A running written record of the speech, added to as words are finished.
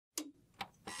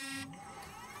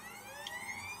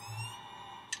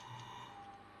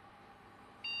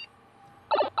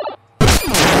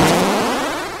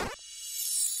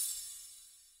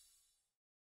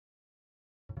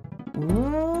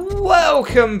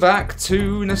Welcome back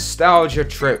to Nostalgia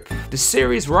Trip, the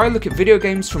series where I look at video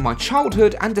games from my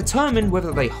childhood and determine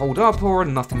whether they hold up or are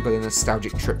nothing but a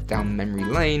nostalgic trip down memory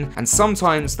lane, and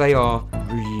sometimes they are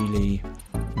really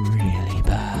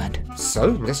bad.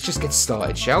 So let's just get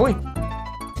started, shall we?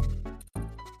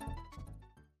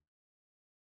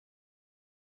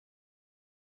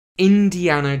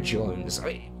 Indiana Jones.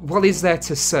 What is there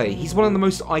to say? He's one of the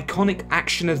most iconic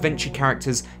action-adventure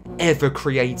characters ever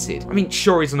created. I mean,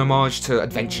 sure, he's an homage to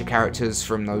adventure characters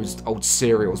from those old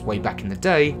serials way back in the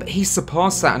day, but he's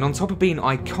surpassed that, and on top of being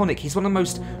iconic, he's one of the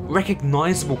most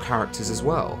recognisable characters as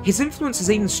well. His influence has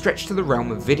even stretched to the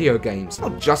realm of video games,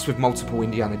 not just with multiple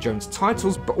Indiana Jones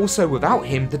titles, but also without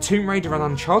him, the Tomb Raider and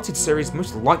Uncharted series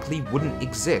most likely wouldn't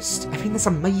exist. I mean, that's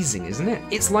amazing, isn't it?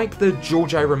 It's like the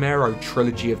George A. Romero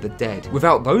trilogy of the dead.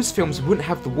 Without those films, we wouldn't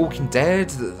have The Walking Dead,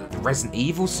 the Resident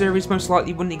Evil series most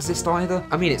likely wouldn't exist either.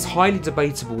 I mean, it's highly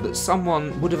debatable that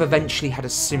someone would have eventually had a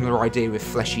similar idea with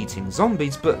flesh-eating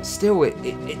zombies, but still,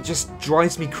 it just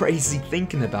drives me crazy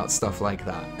thinking about stuff like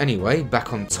that. Anyway,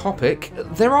 back on topic,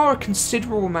 there are a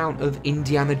considerable amount of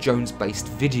Indiana Jones-based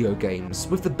video games,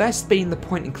 with the best being the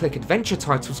point-and-click adventure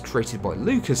titles created by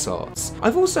LucasArts.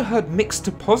 I've also heard mixed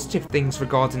to positive things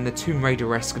regarding the Tomb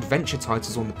Raider-esque adventure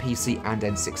titles on the PC and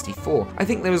N64. I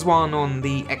think there was one on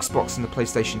the Xbox and the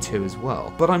PlayStation 2 as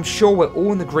well. But I'm sure we're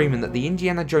all in agreement that the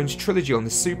Indiana Jones trilogy on the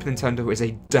Super Nintendo is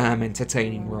a damn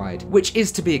entertaining ride, which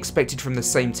is to be expected from the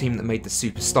same team that made the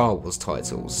Super Star Wars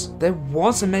titles. There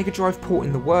was a Mega Drive port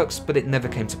in the works, but it never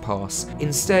came to pass.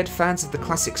 Instead, fans of the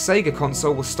classic Sega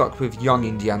console were stuck with young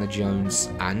Indiana Jones.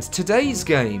 And today's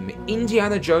game,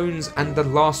 Indiana Jones and the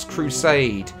Last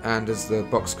Crusade, and as the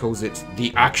box calls it,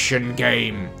 the action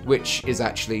game, which is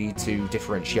actually to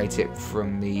differentiate it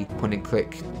from the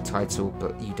point-and-click title,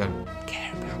 but you don't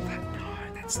care about that. No,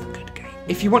 that's the good game.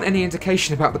 If you want any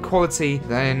indication about the quality,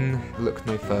 then look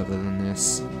no further than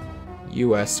this.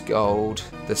 US Gold.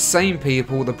 The same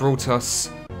people that brought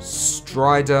us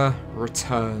Strider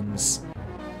Returns.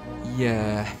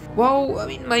 Yeah. Well, I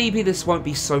mean, maybe this won't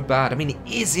be so bad. I mean, it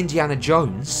is Indiana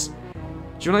Jones.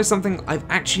 Do you know something? I've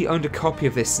actually owned a copy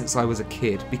of this since I was a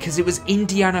kid, because it was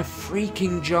Indiana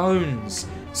freaking Jones.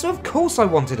 So of course I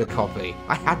wanted a copy.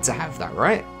 I had to have that,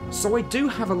 right? So I do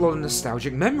have a lot of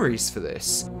nostalgic memories for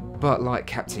this. But like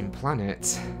Captain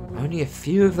Planet, only a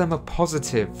few of them are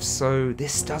positive, so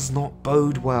this does not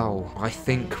bode well. I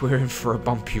think we're in for a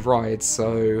bumpy ride,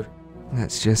 so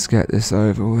let's just get this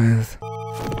over with.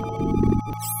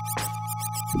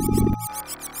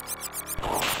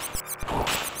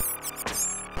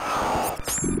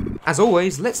 As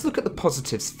always, let's look at the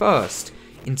positives first.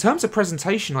 In terms of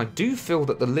presentation, I do feel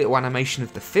that the little animation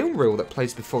of the film reel that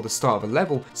plays before the start of a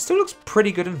level still looks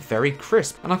pretty good and very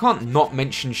crisp, and I can't not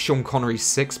mention Sean Connery's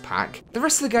six-pack. The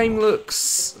rest of the game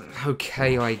looks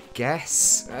okay, I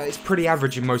guess. It's pretty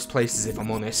average in most places, if I'm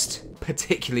honest,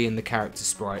 particularly in the character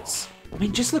sprites. I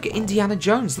mean, just look at Indiana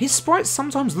Jones. His sprite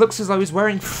sometimes looks as though he's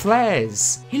wearing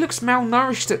flares. He looks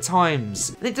malnourished at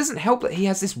times. And it doesn't help that he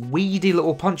has this weedy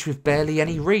little punch with barely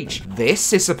any reach.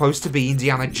 This is supposed to be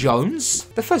Indiana Jones?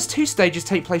 The first two stages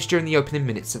take place during the opening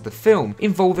minutes of the film,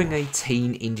 involving a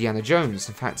teen Indiana Jones.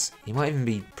 In fact, he might even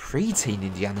be pre-teen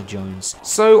Indiana Jones.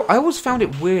 So I always found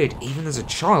it weird, even as a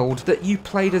child, that you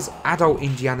played as adult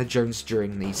Indiana Jones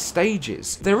during these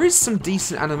stages. There is some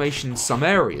decent animation in some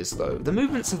areas though. The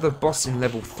movements of the boss in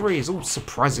level 3 is all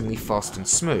surprisingly fast and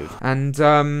smooth. And,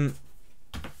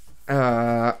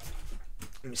 let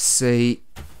me see.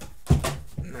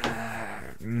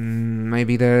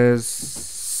 Maybe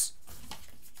there's...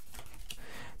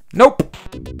 Nope!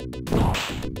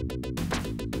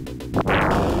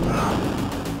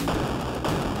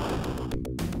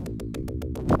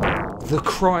 The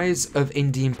cries of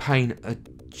Indian pain are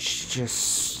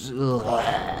just...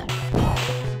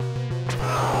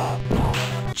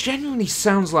 genuinely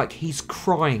sounds like he's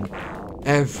crying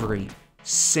every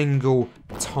single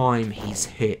time he's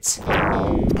hit.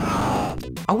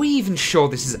 Are we even sure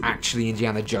this is actually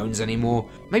Indiana Jones anymore?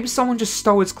 Maybe someone just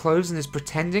stole his clothes and is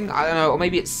pretending? I don't know, or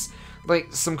maybe it's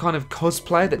like some kind of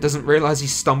cosplayer that doesn't realise he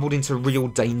stumbled into real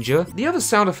danger. The other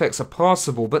sound effects are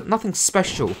passable, but nothing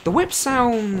special. The whip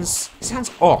sounds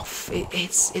off.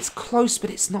 It's close,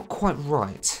 but it's not quite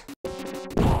right.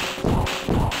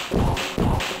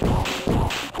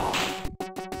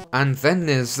 And then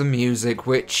there's the music,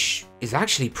 which is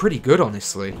actually pretty good,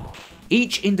 honestly.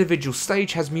 Each individual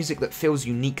stage has music that feels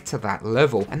unique to that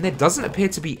level, and there doesn't appear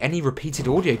to be any repeated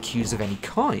audio cues of any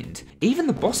kind. Even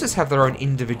the bosses have their own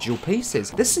individual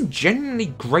pieces. There's some genuinely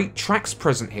great tracks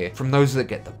present here, from those that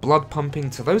get the blood pumping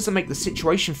to those that make the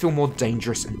situation feel more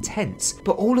dangerous and tense.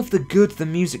 But all of the good the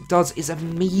music does is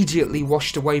immediately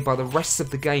washed away by the rest of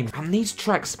the game, and these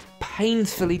tracks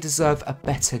painfully deserve a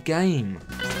better game.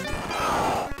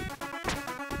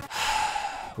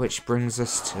 Which brings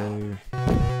us to...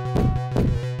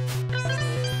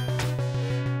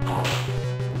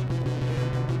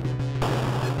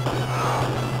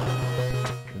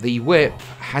 the whip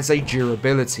has a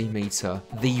durability meter.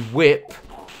 The whip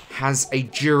has a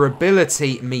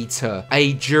durability meter.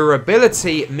 A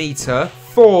durability meter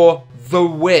for the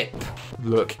whip.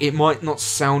 Look, it might not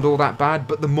sound all that bad,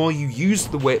 but the more you use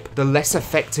the whip, the less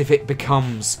effective it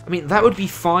becomes. I mean, that would be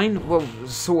fine, well,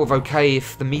 sort of okay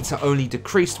if the meter only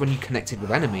decreased when you connected with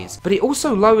enemies, but it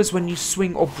also lowers when you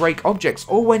swing or break objects,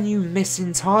 or when you miss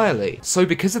entirely. So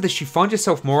because of this, you find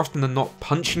yourself more often than not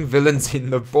punching villains in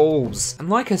the balls. And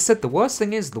like I said, the worst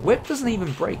thing is, the whip doesn't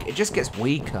even break, it just gets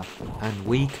weaker, and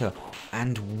weaker,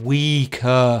 and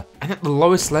weaker. And at the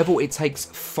lowest level, it takes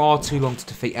far too long to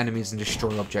defeat enemies and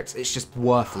destroy objects. It's just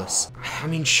worthless. I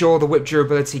mean, sure, the whip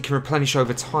durability can replenish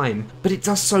over time, but it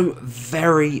does so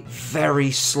very, very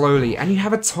slowly, and you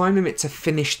have a time limit to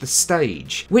finish the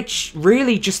stage, which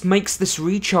really just makes this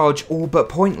recharge all but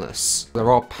pointless.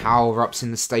 There are power-ups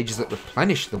in the stages that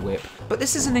replenish the whip, but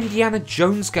this is an Indiana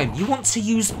Jones game. You want to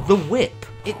use the whip.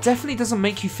 It definitely doesn't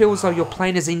make you feel as though you're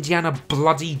playing as Indiana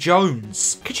Bloody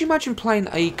Jones. Could you imagine playing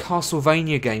a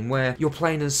Castlevania game where you're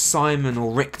playing as Simon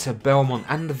or Richter Belmont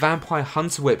and the Vampire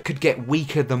Hunter Whip could get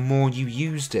weaker the more you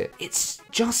used it? It's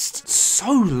just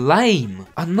so lame.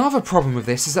 Another problem with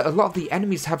this is that a lot of the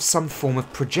enemies have some form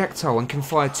of projectile and can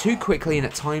fire too quickly and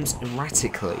at times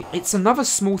erratically. It's another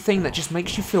small thing that just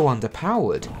makes you feel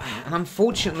underpowered. And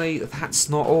unfortunately, that's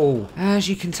not all, as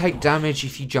you can take damage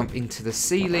if you jump into the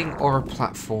ceiling or a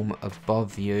platform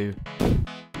above you.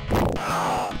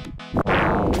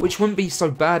 Which wouldn't be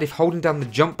so bad if holding down the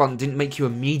jump button didn't make you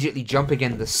immediately jump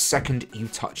again the second you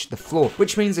touch the floor.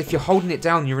 Which means if you're holding it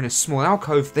down and you're in a small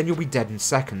alcove, then you'll be dead in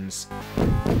seconds.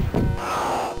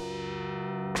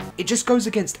 It just goes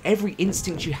against every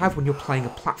instinct you have when you're playing a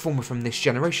platformer from this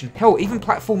generation. Hell, even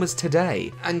platformers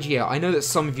today. And yeah, I know that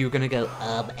some of you are gonna go,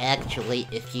 Actually,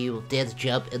 if you did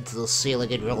jump into the ceiling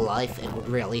in real life, it would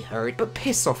really hurt. but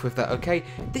piss off with that, okay?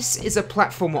 This is a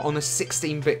platformer on a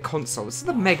 16-bit console. This is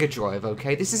the Mega Drive,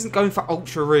 okay? This isn't going for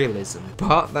ultra realism.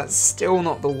 But that's still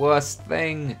not the worst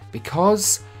thing,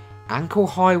 because ankle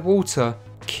high water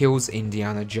kills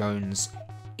Indiana Jones.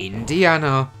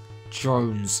 Indiana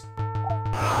Jones.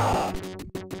 I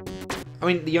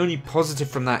mean, the only positive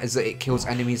from that is that it kills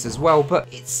enemies as well, but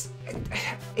it's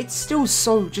still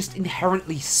so just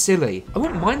inherently silly. I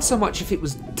wouldn't mind so much if it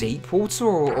was deep water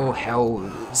or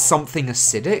hell, something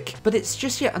acidic, but it's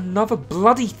just yet another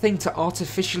bloody thing to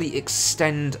artificially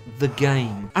extend the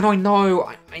game. And I know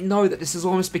that this is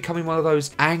almost becoming one of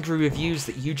those angry reviews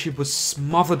that YouTube was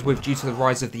smothered with due to the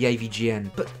rise of the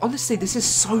AVGN, but honestly, this is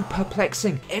so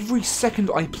perplexing. Every second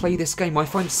I play this game, I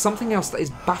find something else that is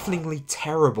bafflingly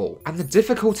terrible, and the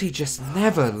difficulty just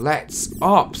never lets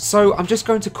up. So I'm just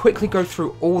going to quickly go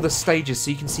through all the stages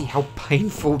so you can see how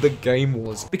painful the game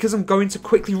was, because I'm going to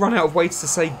quickly run out of ways to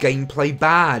say gameplay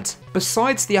bad.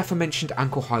 Besides the aforementioned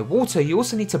ankle high water, you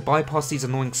also need to bypass these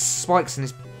annoying spikes in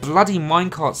this bloody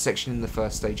minecart section in the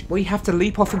first stage, where you have to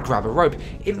leap off and grab a rope.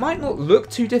 It might not look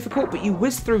too difficult, but you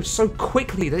whiz through so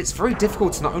quickly that it's very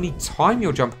difficult to not only time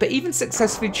your jump, but even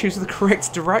successfully choose the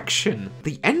correct direction.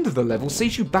 The end of the level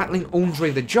sees you battling Andre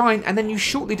the Giant, and then you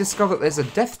shortly discover that there's a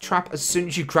death trap as soon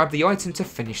as you grab the item to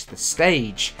finish the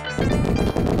stage.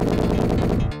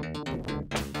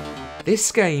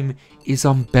 This game is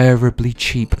unbearably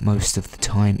cheap most of the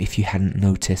time, if you hadn't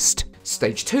noticed.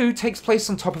 Stage 2 takes place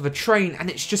on top of a train, and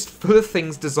it's just full of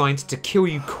things designed to kill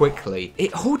you quickly.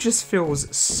 It all just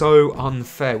feels so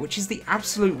unfair, which is the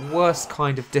absolute worst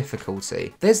kind of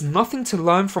difficulty. There's nothing to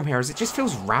learn from here, as it just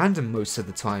feels random most of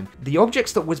the time. The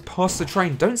objects that whiz past the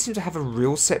train don't seem to have a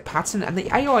real set pattern, and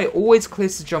the AI always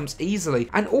clears the jumps easily,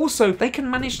 and also they can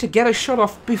manage to get a shot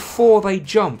off before they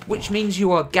jump, which means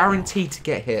you are guaranteed to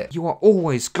get hit. You are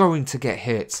always going to get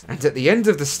hit. And at the end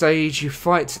of the stage, you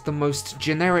fight the most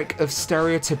generic of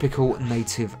stereotypical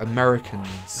Native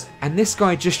Americans. And this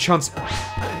guy just chants,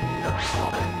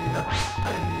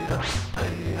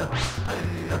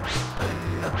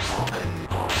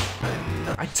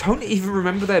 I don't even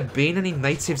remember there being any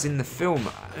natives in the film.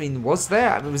 I mean, was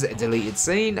there? I mean, was it a deleted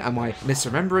scene? Am I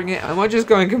misremembering it? Am I just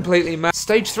going completely mad?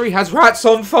 Stage 3 has rats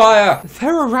on fire!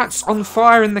 There are rats on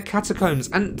fire in the catacombs,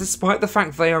 and despite the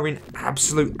fact they are in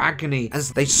absolute agony as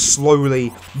they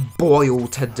slowly boil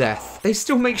to death, they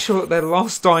still make sure that their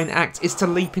last dying act is to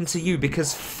leap into you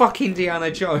because fuck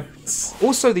Indiana Jones.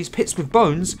 Also, these pits with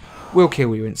bones will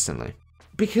kill you instantly.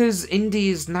 Because Indy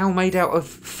is now made out of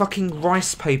fucking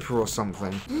rice paper or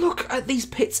something. Look at these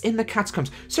pits in the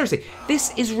catacombs. Seriously,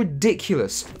 this is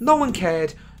ridiculous. No one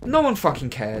cared. No one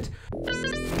fucking cared.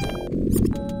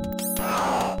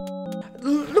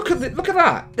 Look at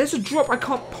that. There's a drop I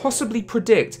can't possibly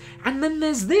predict. And then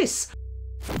there's this.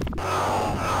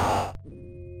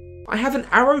 I have an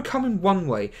arrow coming one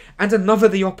way and another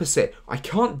the opposite. I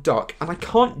can't duck and I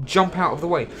can't jump out of the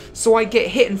way. So I get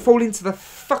hit and fall into the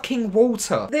fucking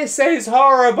water. This is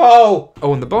horrible!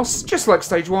 Oh, and the boss, just like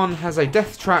stage 1, has a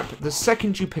death trap the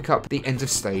second you pick up the end of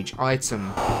stage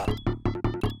item.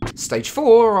 Stage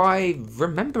 4, I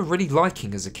remember really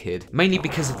liking as a kid, mainly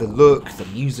because of the look, the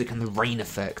music, and the rain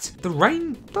effect. The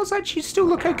rain does actually still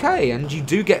look okay, and you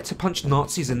do get to punch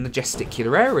Nazis in the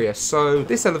gesticular area, so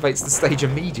this elevates the stage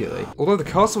immediately. Although the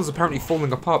castle is apparently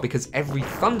falling apart because every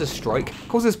thunder strike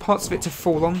causes parts of it to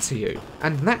fall onto you,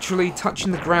 and naturally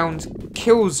touching the ground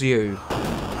kills you.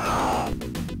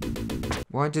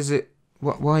 Why does it?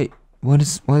 Why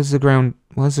does the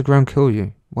ground kill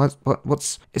you?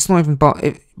 What's? It's not even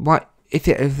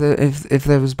if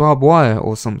there was barbed wire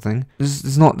or something.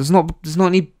 There's not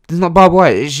barbed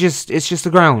wire. It's just the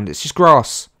ground. It's just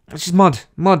grass. It's just mud.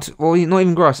 Well, not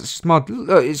even grass. It's just mud.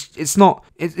 Look, it's not.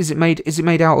 Is it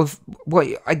made out of what?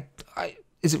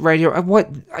 Is it radio? What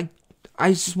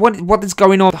is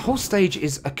going on? The whole stage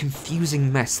is a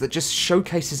confusing mess that just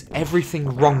showcases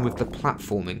everything wrong with the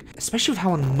platforming, especially with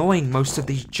how annoying most of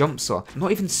these jumps are.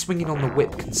 Not even swinging on the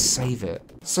whip can save it.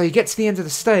 So you get to the end of the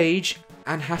stage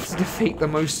and have to defeat the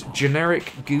most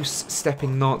generic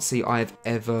goose-stepping Nazi I've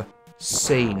ever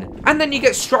seen. And then you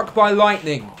get struck by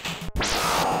lightning.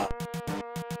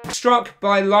 Struck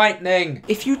by lightning.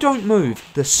 If you don't move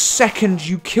the second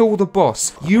you kill the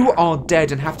boss, you are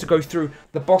dead and have to go through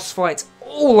the boss fight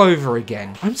all over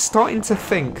again. I'm starting to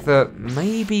think that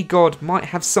maybe God might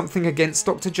have something against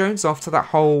Dr. Jones after that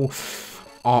whole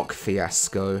Ark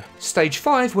fiasco. Stage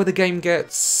 5, where the game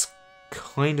gets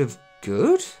kind of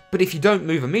good? But if you don't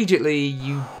move immediately,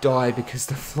 you die because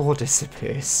the floor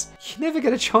disappears. You never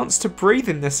get a chance to breathe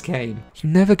in this game. You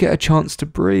never get a chance to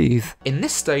breathe. In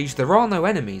this stage, there are no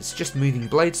enemies, just moving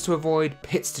blades to avoid,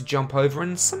 pits to jump over,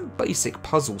 and some basic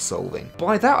puzzle solving.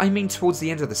 By that I mean towards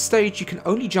the end of the stage, you can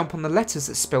only jump on the letters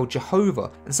that spell Jehovah,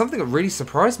 and something that really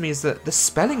surprised me is that the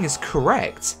spelling is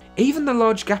correct. Even the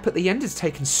large gap at the end is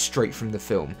taken straight from the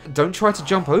film. Don't try to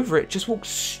jump over it, just walk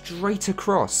straight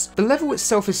across. The level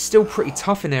itself is still pretty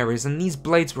tough in areas, and these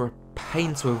blades were a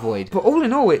pain to avoid. But all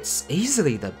in all, it's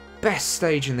easily the best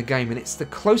stage in the game, and it's the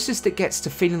closest it gets to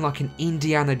feeling like an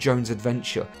Indiana Jones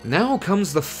adventure. Now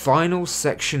comes the final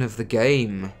section of the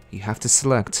game. You have to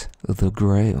select the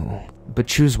Grail, but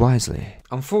choose wisely.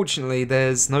 Unfortunately,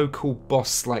 there's no cool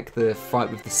boss like the fight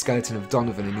with the skeleton of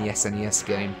Donovan in the SNES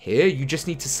game. Here, you just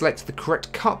need to select the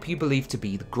correct cup you believe to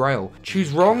be the Grail.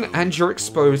 Choose wrong and you're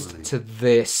exposed to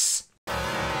this.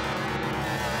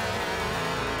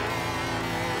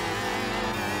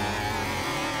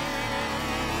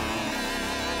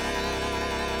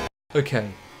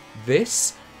 Okay,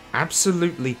 this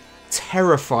absolutely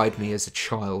terrified me as a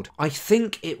child. I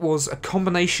think it was a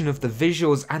combination of the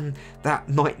visuals and that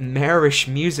nightmarish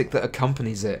music that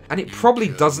accompanies it. And it probably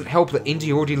doesn't help that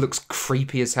Indy already looks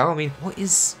creepy as hell. I mean,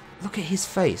 look at his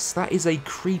face. That is a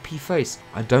creepy face.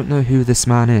 I don't know who this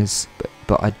man is,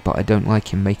 but I don't like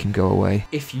him. Make him go away.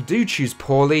 If you do choose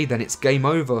poorly, then it's game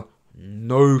over.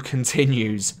 No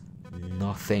continues.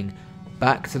 Nothing.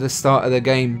 Back to the start of the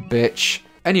game, bitch.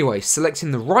 Anyway, selecting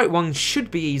the right one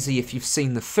should be easy if you've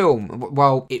seen the film.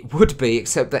 Well, it would be,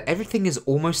 except that everything is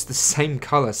almost the same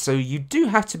colour, so you do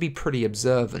have to be pretty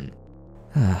observant.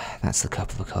 That's the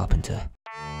cup of a carpenter.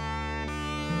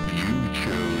 You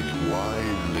chose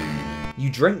wisely.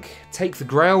 You drink, take the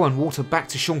Grail and water back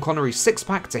to Sean Connery's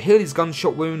six-pack to heal his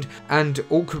gunshot wound, and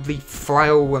awkwardly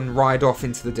flail and ride off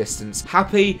into the distance,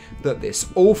 happy that this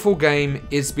awful game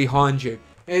is behind you.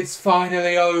 It's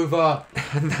finally over!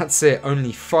 And that's it,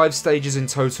 only 5 stages in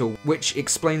total, which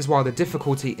explains why the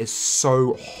difficulty is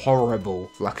so horrible.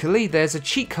 Luckily, there's a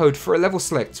cheat code for a level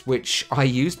select, which I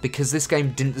used because this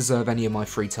game didn't deserve any of my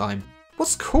free time.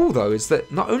 What's cool though is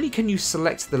that not only can you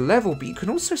select the level, but you can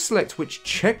also select which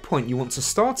checkpoint you want to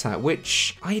start at,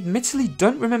 which I admittedly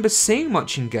don't remember seeing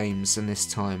much in games in this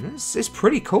time. It's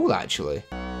pretty cool actually.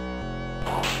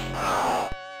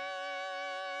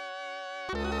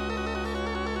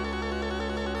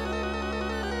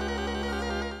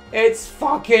 It's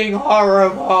fucking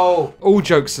horrible! All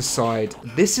jokes aside,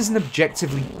 this is an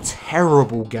objectively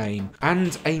terrible game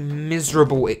and a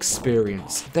miserable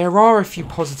experience. There are a few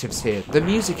positives here. The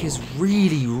music is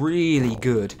really, really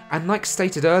good, and like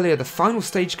stated earlier, the final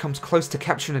stage comes close to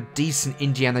capturing a decent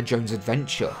Indiana Jones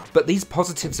adventure, but these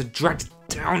positives are dragged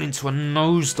down into a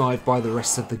nosedive by the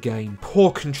rest of the game.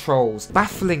 Poor controls,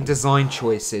 baffling design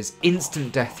choices,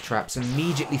 instant death traps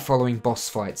immediately following boss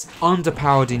fights,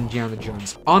 underpowered Indiana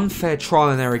Jones, unfair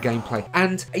trial and error gameplay,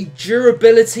 and a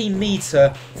durability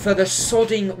meter for the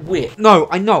sodding whip. No,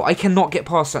 I know, I cannot get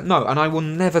past that, no, and I will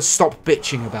never stop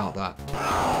bitching about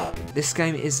that. This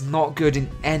game is not good in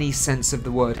any sense of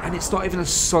the word, and it's not even a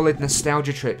solid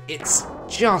nostalgia trip, it's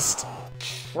just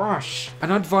trash.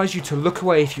 And I advise you to look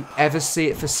away if you ever see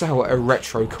it for sale at a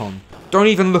RetroCon. Don't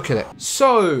even look at it.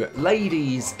 So,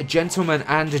 ladies, gentlemen,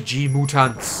 and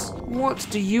G-Mutants, what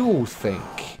do you all think?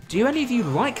 Do any of you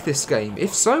like this game?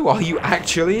 If so, are you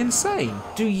actually insane?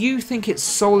 Do you think it's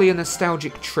solely a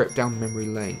nostalgic trip down memory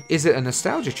lane? Is it a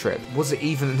nostalgia trip? Was it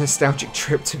even a nostalgic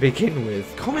trip to begin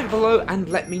with? Comment below and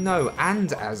let me know.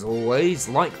 And as always,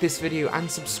 like this video and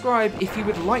subscribe if you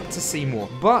would like to see more.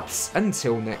 But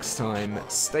until next time,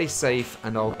 stay safe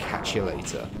and I'll catch you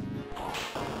later.